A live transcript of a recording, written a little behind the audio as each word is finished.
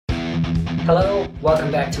Hello,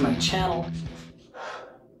 welcome back to my channel.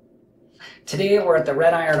 Today we're at the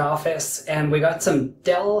Red Iron office and we got some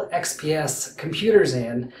Dell XPS computers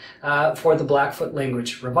in for the Blackfoot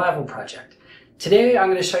Language Revival Project. Today I'm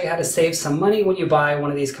going to show you how to save some money when you buy one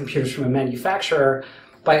of these computers from a manufacturer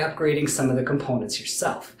by upgrading some of the components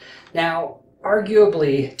yourself. Now,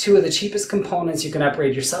 arguably, two of the cheapest components you can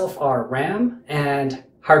upgrade yourself are RAM and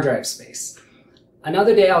hard drive space.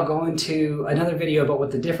 Another day I'll go into another video about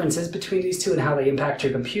what the difference is between these two and how they impact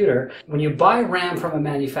your computer. When you buy RAM from a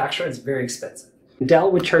manufacturer, it's very expensive.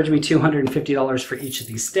 Dell would charge me $250 for each of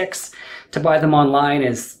these sticks. To buy them online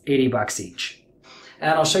is $80 each.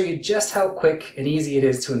 And I'll show you just how quick and easy it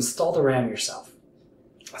is to install the RAM yourself.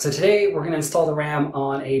 So today we're going to install the RAM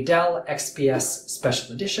on a Dell XPS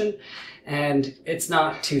Special Edition, and it's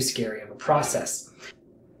not too scary of a process.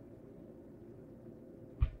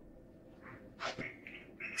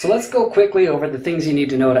 So let's go quickly over the things you need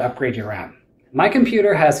to know to upgrade your RAM. My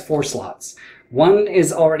computer has 4 slots. One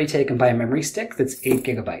is already taken by a memory stick that's 8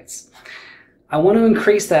 GB. I want to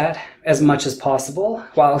increase that as much as possible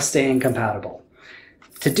while staying compatible.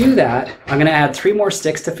 To do that, I'm going to add 3 more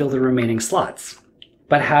sticks to fill the remaining slots.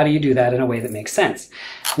 But how do you do that in a way that makes sense?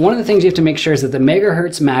 One of the things you have to make sure is that the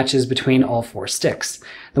megahertz matches between all 4 sticks.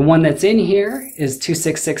 The one that's in here is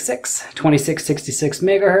 2666, 2666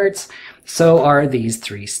 megahertz. So are these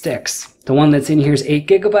 3 sticks. The one that's in here is 8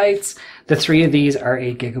 GB. The 3 of these are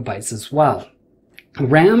 8 GB as well.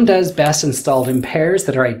 RAM does best installed in pairs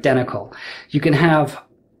that are identical. You can have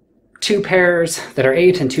 2 pairs that are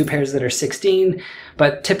 8 and 2 pairs that are 16,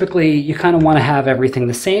 but typically you kind of want to have everything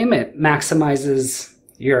the same. It maximizes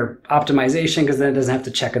your optimization because then it doesn't have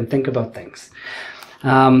to check and think about things.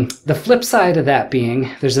 The flip side of that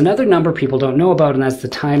being, there's another number people don't know about, and that's the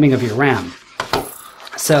timing of your RAM.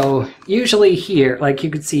 So usually here, like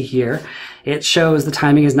you can see here, it shows the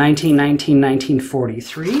timing is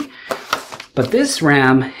 1919-1943, but this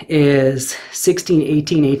RAM is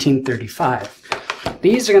 1618-1835.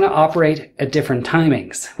 These are going to operate at different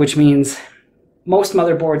timings, which means most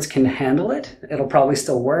motherboards can handle it. It'll probably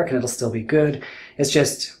still work and it'll still be good. It's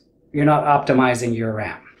just you're not optimizing your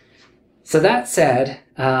RAM. So that said,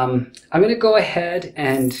 I'm going to go ahead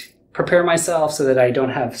and prepare myself so that I don't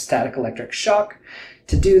have static electric shock.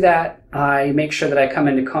 To do that, I make sure that I come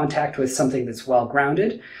into contact with something that's well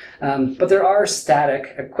grounded, but there are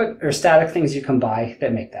static things you can buy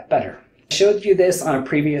that make that better. I showed you this on a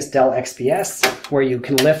previous Dell XPS where you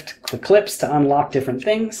can lift the clips to unlock different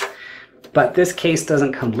things, but this case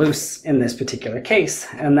doesn't come loose in this particular case,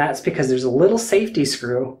 and that's because there's a little safety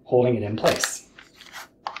screw holding it in place.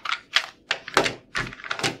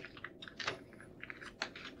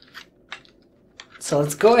 So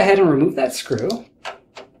let's go ahead and remove that screw.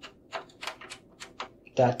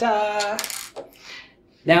 Ta-da!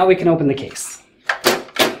 Now we can open the case.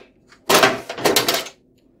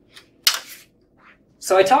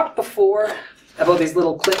 So I talked before about these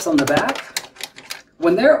little clips on the back.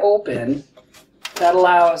 When they're open, that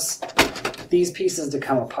allows these pieces to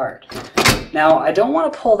come apart. Now, I don't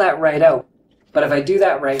want to pull that right out, but if I do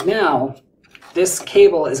that right now, this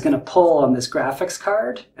cable is going to pull on this graphics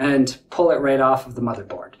card and pull it right off of the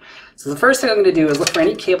motherboard. So the first thing I'm going to do is look for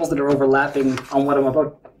any cables that are overlapping on what I'm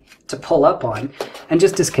about to pull up on and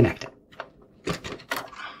just disconnect it.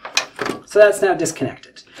 So that's now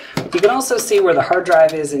disconnected. You can also see where the hard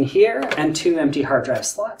drive is in here and 2 empty hard drive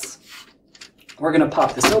slots. We're going to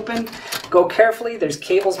pop this open. Go carefully. There's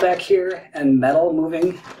cables back here and metal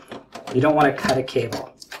moving. You don't want to cut a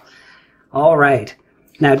cable. All right.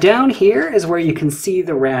 Now down here is where you can see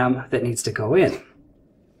the RAM that needs to go in.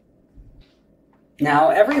 Now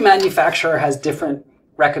every manufacturer has different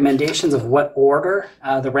recommendations of what order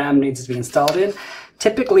the RAM needs to be installed in.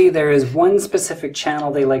 Typically there is one specific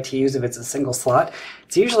channel they like to use if it's a single slot.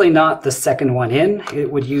 It's usually not the second one in.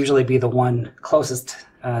 It would usually be the one closest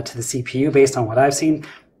to the CPU based on what I've seen,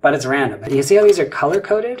 but it's random. And you see how these are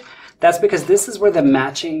color-coded? That's because this is where the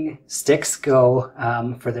matching sticks go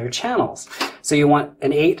for their channels. So you want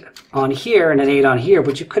an 8 on here and an 8 on here,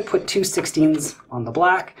 but you could put 2 16s on the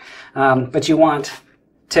black. But you want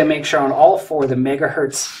to make sure on all 4 the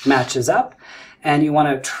megahertz matches up, and you want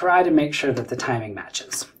to try to make sure that the timing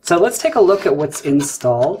matches. So let's take a look at what's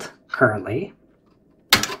installed currently.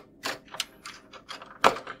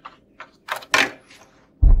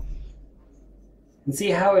 And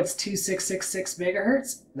see how it's 2666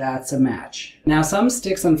 megahertz? That's a match. Now some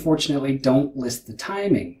sticks unfortunately don't list the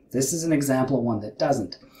timing. This is an example of one that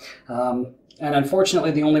doesn't. And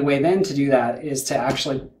unfortunately the only way then to do that is to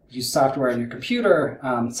actually use software on your computer,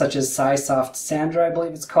 such as SciSoft Sandra, I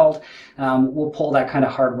believe it's called, will pull that kind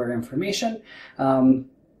of hardware information.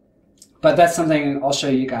 but that's something I'll show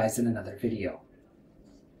you guys in another video.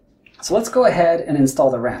 So let's go ahead and install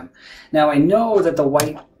the RAM. Now I know that the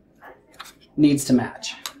white needs to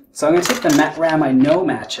match. So I'm going to take the RAM I know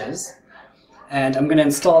matches, and I'm going to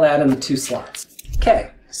install that in the 2 slots.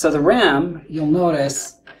 Okay, so the RAM, you'll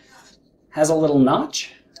notice, has a little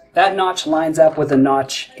notch. That notch lines up with a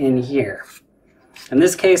notch in here. In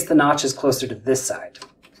this case, the notch is closer to this side.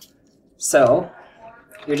 So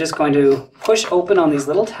you're just going to push open on these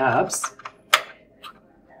little tabs,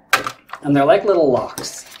 and they're like little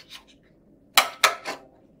locks.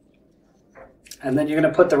 And then you're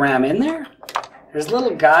going to put the RAM in there. There's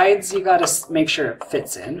little guides you got to make sure it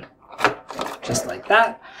fits in, just like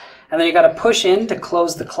that. And then you got to push in to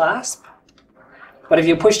close the clasp. But if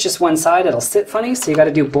you push just one side, it'll sit funny, so you got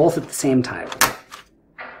to do both at the same time.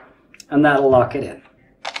 And that'll lock it in.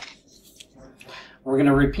 We're going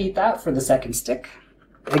to repeat that for the second stick.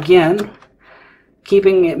 Again,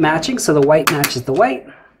 keeping it matching so the white matches the white.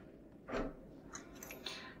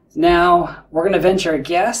 Now, we're going to venture a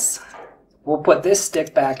guess. We'll put this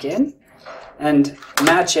stick back in and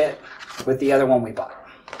match it with the other one we bought.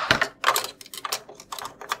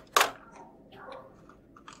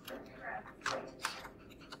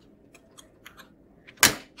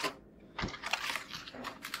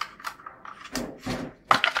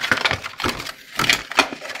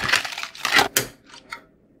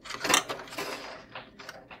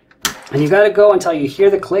 And you got to go until you hear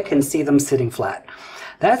the click and see them sitting flat.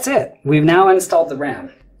 That's it. We've now installed the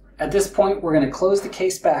RAM. At this point, we're going to close the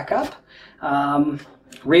case back up,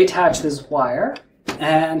 reattach this wire,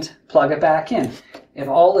 and plug it back in. If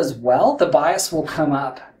all is well, the BIOS will come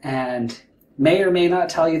up and may or may not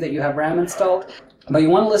tell you that you have RAM installed, but you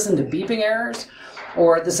want to listen to beeping errors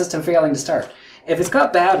or the system failing to start. If it's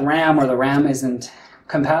got bad RAM or the RAM isn't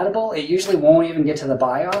compatible, it usually won't even get to the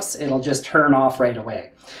BIOS. It'll just turn off right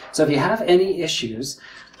away. So if you have any issues,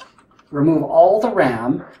 remove all the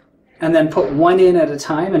RAM and then put one in at a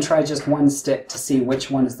time and try just one stick to see which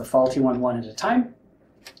one is the faulty one at a time.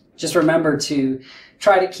 Just remember to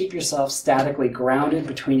try to keep yourself statically grounded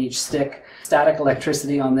between each stick. Static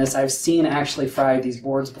electricity on this, I've seen actually fry these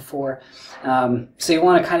boards before. So you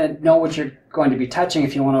want to kind of know what you're going to be touching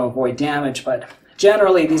if you want to avoid damage, but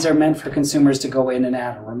generally these are meant for consumers to go in and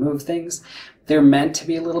add and remove things. They're meant to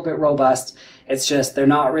be a little bit robust. It's just they're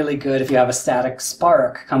not really good if you have a static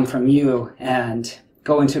spark come from you and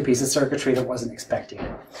go into a piece of circuitry that wasn't expecting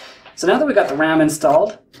it. So now that we got the RAM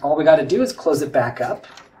installed, all we got to do is close it back up,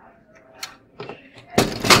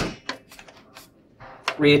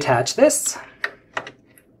 reattach this.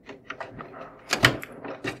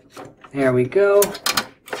 There we go.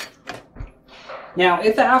 Now,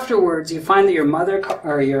 if afterwards you find that your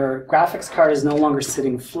or your graphics card is no longer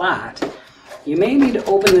sitting flat, you may need to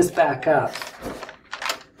open this back up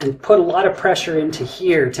and put a lot of pressure into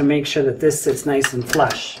here to make sure that this sits nice and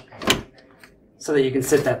flush so that you can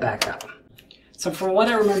sit that back up. So from what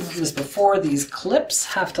I remember from this before, these clips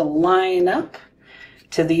have to line up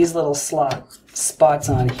to these little slot spots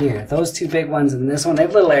on here. Those 2 big ones and this one, they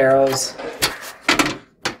have little arrows,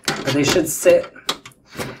 but they should sit.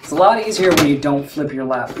 It's a lot easier when you don't flip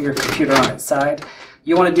your computer on its side.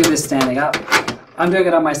 You want to do this standing up. I'm doing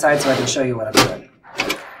it on my side so I can show you what I'm doing.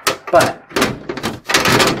 But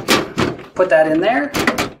put that in there.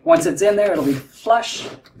 Once it's in there, it'll be flush.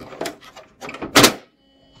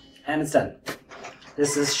 And it's done.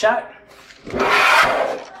 This is shut.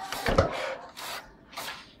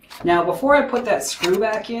 Now, before I put that screw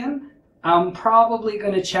back in, I'm probably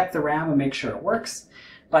going to check the RAM and make sure it works.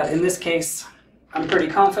 But in this case, I'm pretty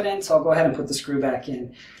confident, so I'll go ahead and put the screw back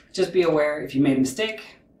in. Just be aware, if you made a mistake,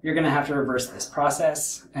 you're going to have to reverse this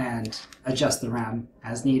process and adjust the RAM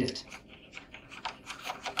as needed.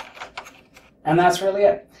 And that's really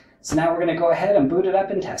it. So now we're going to go ahead and boot it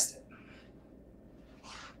up and test it.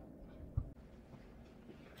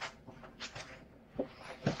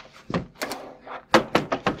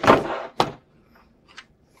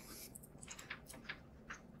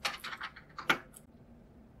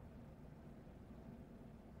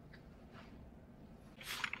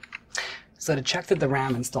 So to check that the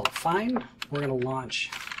RAM installed fine, we're going to launch,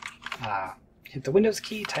 hit the Windows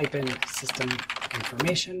key, type in system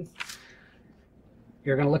information.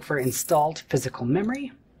 You're going to look for installed physical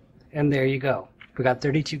memory, and there you go. We got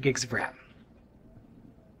 32 gigs of RAM.